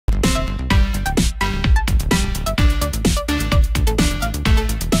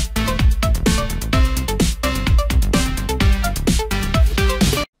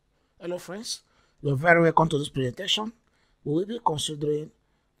friends, you're very welcome to this presentation. We will be considering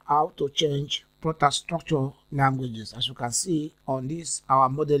how to change Protastructure languages. As you can see on this, our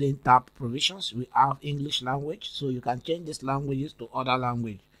modeling tab provisions, we have English language, so you can change these languages to other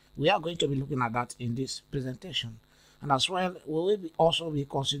language. We are going to be looking at that in this presentation. And as well, we will also be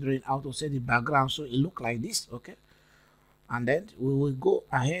considering how to set the background so it look like this, okay? And then we will go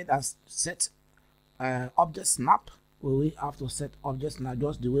ahead and set object snap. We will have to set object snap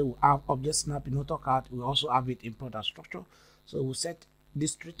just the way we have object snap in AutoCAD. We also have it in Protastructure. So we'll set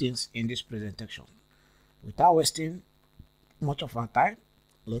these three things in this presentation. Without wasting much of our time,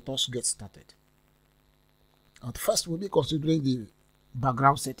 let us get started. At first, we'll be considering the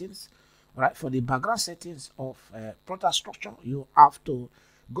background settings. All right, for the background settings of Protastructure, you have to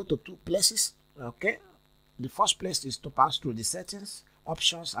go to two places. Okay, the first place is to pass through the settings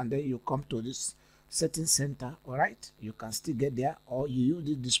options, and then you come to this settings center. All right, you can still get there, or you use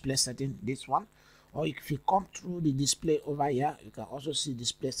the display setting, this one, or if you come through the display over here, you can also see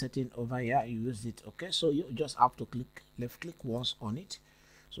display setting over here. You use it. Okay, so you just have to left click once on it.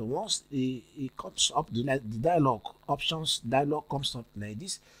 So once it comes up, the dialog options dialog comes up like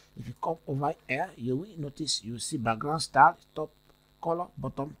this. If you come over here, you will notice you see background style, top color,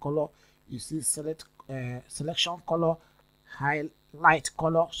 bottom color. You see selection color, highlight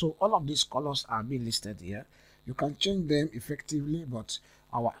color. So all of these colors are being listed here. You can change them effectively, but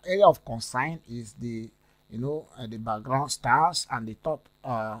our area of concern is the the background styles and the top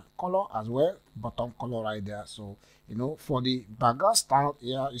color as well, bottom color right there. So for the background style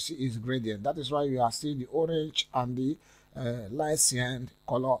here, you see it's gradient. That is why you are seeing the orange and the light cyan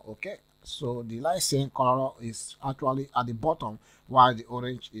color. Okay, so the light cyan color is actually at the bottom while the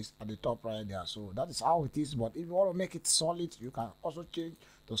orange is at the top right there. So that is how it is. But if you want to make it solid, you can also change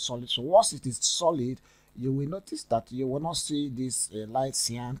to solid. So once it is solid, you will notice that you will not see this light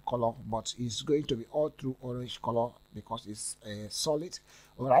cyan color, but it's going to be all through orange color because it's solid.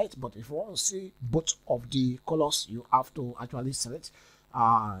 All right, but if you want to see both of the colors, you have to actually select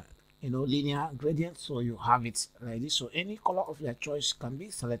linear gradient, so you have it like this. So any color of your choice can be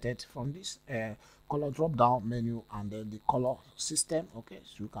selected from this color drop down menu, and then the color system. Okay,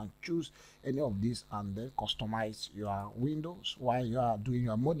 so you can choose any of these and then customize your windows while you are doing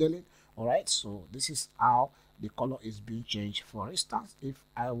your modeling. All right, so this is how the color is being changed. For instance, if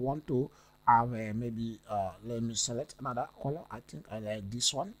I want to have maybe let me select another color. I think I like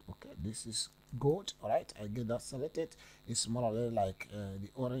this one. Okay, this is gold. All right, I get that selected. It's more or less like the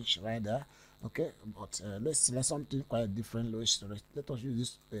orange right there. Okay, but let's select something quite different. Let us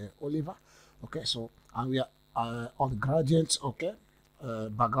use this oliver. Okay, so and we are on gradient. Okay,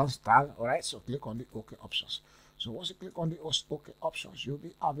 background style. All right, so click on the OK options. So once you click on the OK options, you'll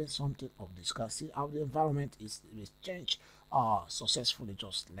be having something of this. You can see how the environment is changed successfully,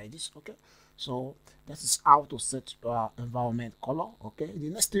 just like this. Okay, so this is how to set environment color. Okay, the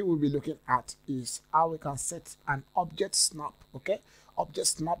next thing we'll be looking at is how we can set an object snap. Okay, object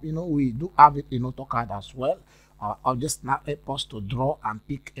snap, we do have it in AutoCAD as well. Object snap helps us to draw and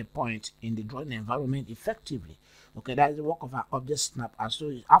pick a point in the drawing environment effectively. Okay, that is the work of our object snap, and so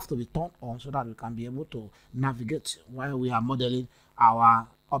it have to be turned on so that we can be able to navigate while we are modeling our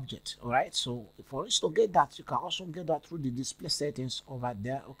object. All right, so for us to get that, you can also get that through the display settings over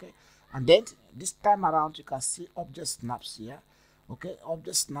there. Okay, and then this time around you can see object snaps here. Okay,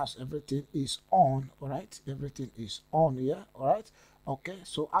 object snaps, everything is on. All right, everything is on here. All right, okay,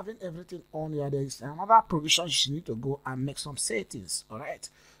 so having everything on here, there is another provision you need to go and make some settings. All right,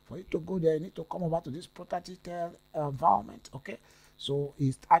 for you to go there, you need to come over to this Protastructure environment. Okay, so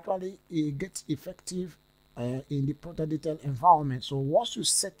it gets effective in the Protastructure environment. So once you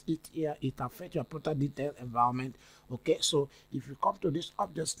set it here, it affects your Protastructure environment. Okay, so if you come to this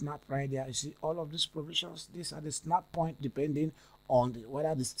object snap right there, you see all of these provisions. These are the snap point depending on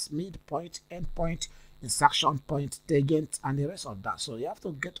whether this is midpoint, endpoint, insertion point, tangent, and the rest of that. So you have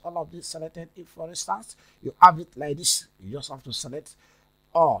to get all of this selected. If for instance you have it like this, you just have to select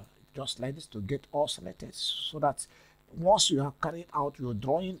all just like this to get all selected, so that once you have carried out your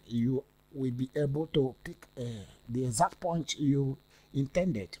drawing, you will be able to pick the exact point you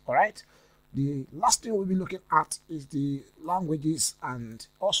intended. All right, the last thing we'll be looking at is the languages, and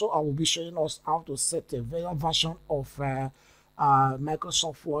also I will be showing us how to set a version of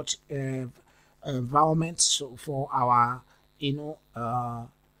Microsoft Word environment, so for our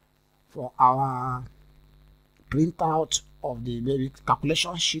for our printout of the maybe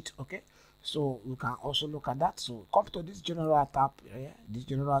calculation sheet. Okay, so we can also look at that. So come to this general tab here,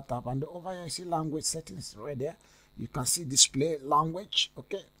 and over here you see language settings right there. You can see display language.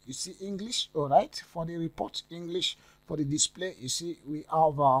 Okay, you see English. All right, for the report English. For the display, you see we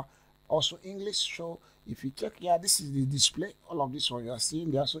have also English. So if you check here, this is the display, all of this one you are seeing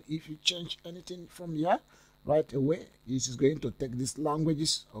there. So if you change anything from here, right away it is going to take these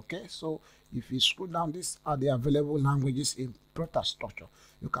languages. Okay, so if you scroll down, these are the available languages in Protastructure.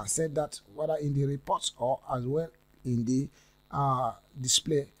 You can set that whether in the reports or as well in the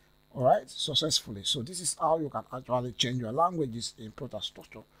display, all right, successfully. So this is how you can actually change your languages in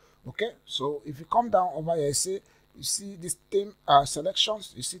Protastructure. Okay, so if you come down over here, you see this theme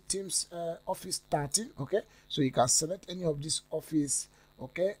selections, you see themes office 13. Okay, so you can select any of these office,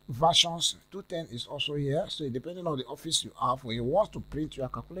 okay, versions. 210 is also here. So depending on the office you have, when you want to print your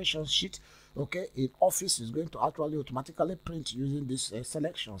calculation sheet, okay, in office is going to actually automatically print using these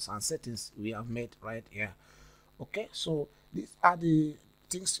selections and settings we have made right here. Okay, so these are the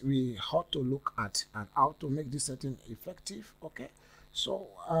things we have to look at and how to make this setting effective. Okay, so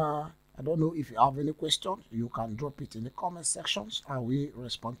I don't know if you have any question, you can drop it in the comment sections and we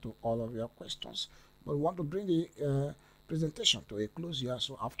respond to all of your questions. But we want to bring the presentation to a close here.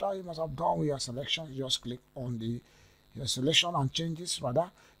 So after you must have done with your selection, just click on the your selection and changes,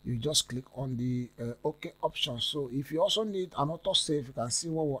 rather you just click on the OK option. So if you also need an auto save, you can see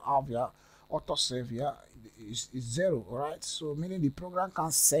what we have here. Auto save here is 0. All right, so meaning the program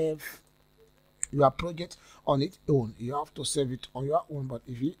can save your project on its own. You have to save it on your own, but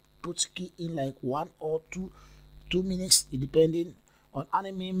if you put key in like 1 or 2 minutes, depending on how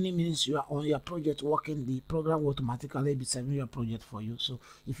many minutes you are on your project working, the program will automatically be saving your project for you. So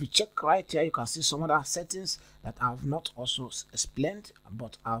if you check right here, you can see some other settings that I have not also explained,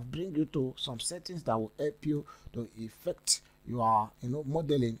 but I'll bring you to some settings that will help you to effect your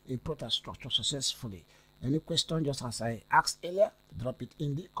modeling in Protastructure successfully. Any question, just as I asked earlier, drop it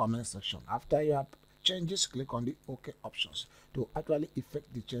in the comment section. After you have changes, click on the OK options to actually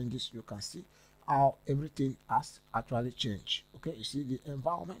effect the changes. You can see how everything has actually changed. Okay, you see the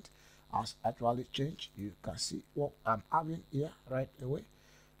environment has actually changed. You can see what I'm having here right away.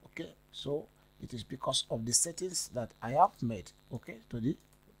 Okay, so it is because of the settings that I have made, okay, to the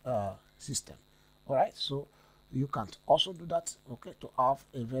system. All right, so you can also do that, okay, to have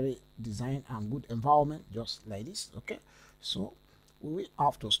a very design and good environment just like this. Okay, so we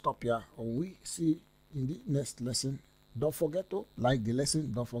have to stop here. We see in the next lesson. Don't forget to like the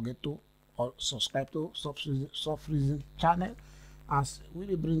lesson. Don't forget to subscribe to Soft Reason channel, as we'll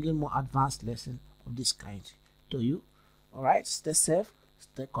be bringing more advanced lesson of this kind to you. All right, stay safe,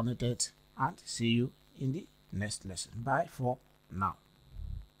 stay connected, and see you in the next lesson. Bye for now.